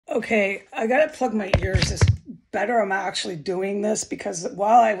Okay, I gotta plug my ears. It's better I'm actually doing this because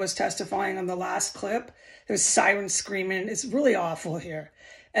while I was testifying on the last clip, there's sirens screaming. It's really awful here.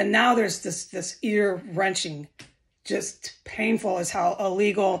 And now there's this ear wrenching, just painful as how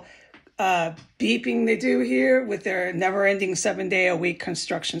illegal beeping they do here with their never-ending 7-day-a-week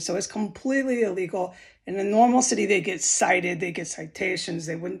construction. So it's completely illegal. In a normal city, they get cited, they get citations.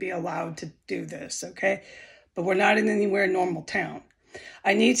 They wouldn't be allowed to do this, okay? But we're not in anywhere normal town.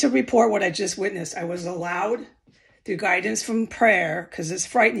 I need to report what I just witnessed. I was allowed, through guidance from prayer, because it's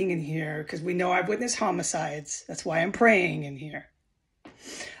frightening in here, because we know I've witnessed homicides. That's why I'm praying in here.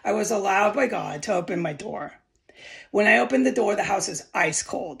 I was allowed by God to open my door. When I opened the door, the house is ice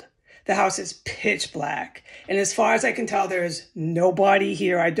cold. The house is pitch black. And as far as I can tell, there is nobody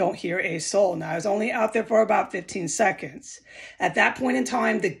here. I don't hear a soul. Now, I was only out there for about 15 seconds. At that point in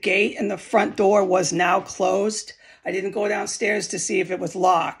time, the gate and the front door was now closed. I didn't go downstairs to see if it was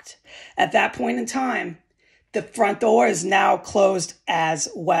locked. At that point in time, the front door is now closed as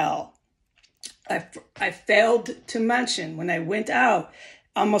well. I failed to mention when I went out,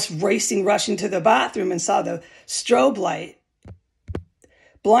 almost rushing to the bathroom and saw the strobe light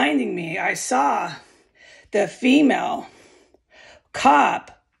blinding me. I saw the female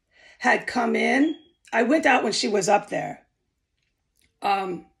cop had come in. I went out when she was up there.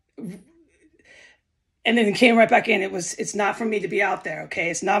 And then it came right back in. It's not for me to be out there, okay?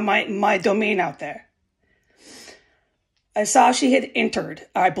 It's not my domain out there. I saw she had entered.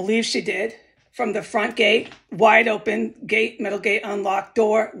 I believe she did. From the front gate, wide open, middle gate unlocked,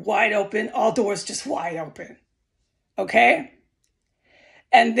 door wide open, all doors just wide open, okay?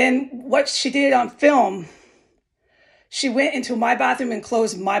 And then what she did on film, she went into my bathroom and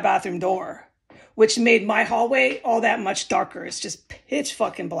closed my bathroom door, which made my hallway all that much darker. It's just pitch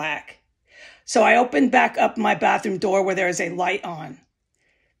fucking black. So I opened back up my bathroom door where there is a light on.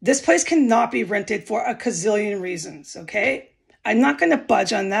 This place cannot be rented for a gazillion reasons, okay? I'm not going to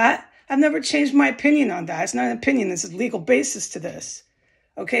budge on that. I've never changed my opinion on that. It's not an opinion. There's a legal basis to this,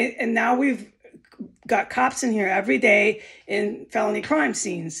 okay? And now we've got cops in here every day in felony crime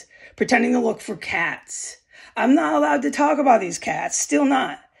scenes pretending to look for cats. I'm not allowed to talk about these cats, still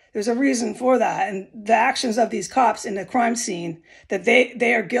not. There's a reason for that. And the actions of these cops in the crime scene that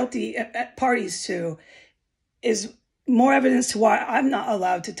they are guilty parties to is more evidence to why I'm not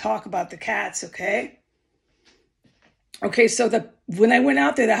allowed to talk about the cats, okay? Okay, so when I went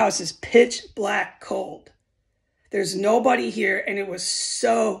out there, the house is pitch black cold. There's nobody here, and it was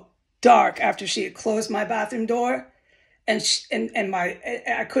so dark after she had closed my bathroom door, and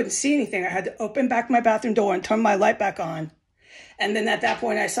I couldn't see anything. I had to open back my bathroom door and turn my light back on. And then at that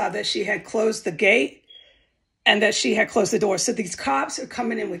point, I saw that she had closed the gate and that she had closed the door. So these cops are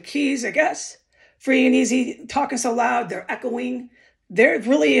coming in with keys, I guess, free and easy, talking so loud, they're echoing. They're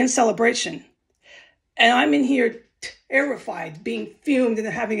really in celebration. And I'm in here terrified, being fumed and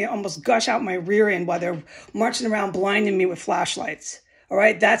having it almost gush out my rear end while they're marching around blinding me with flashlights. All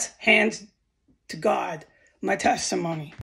right, that's hand to God, my testimony.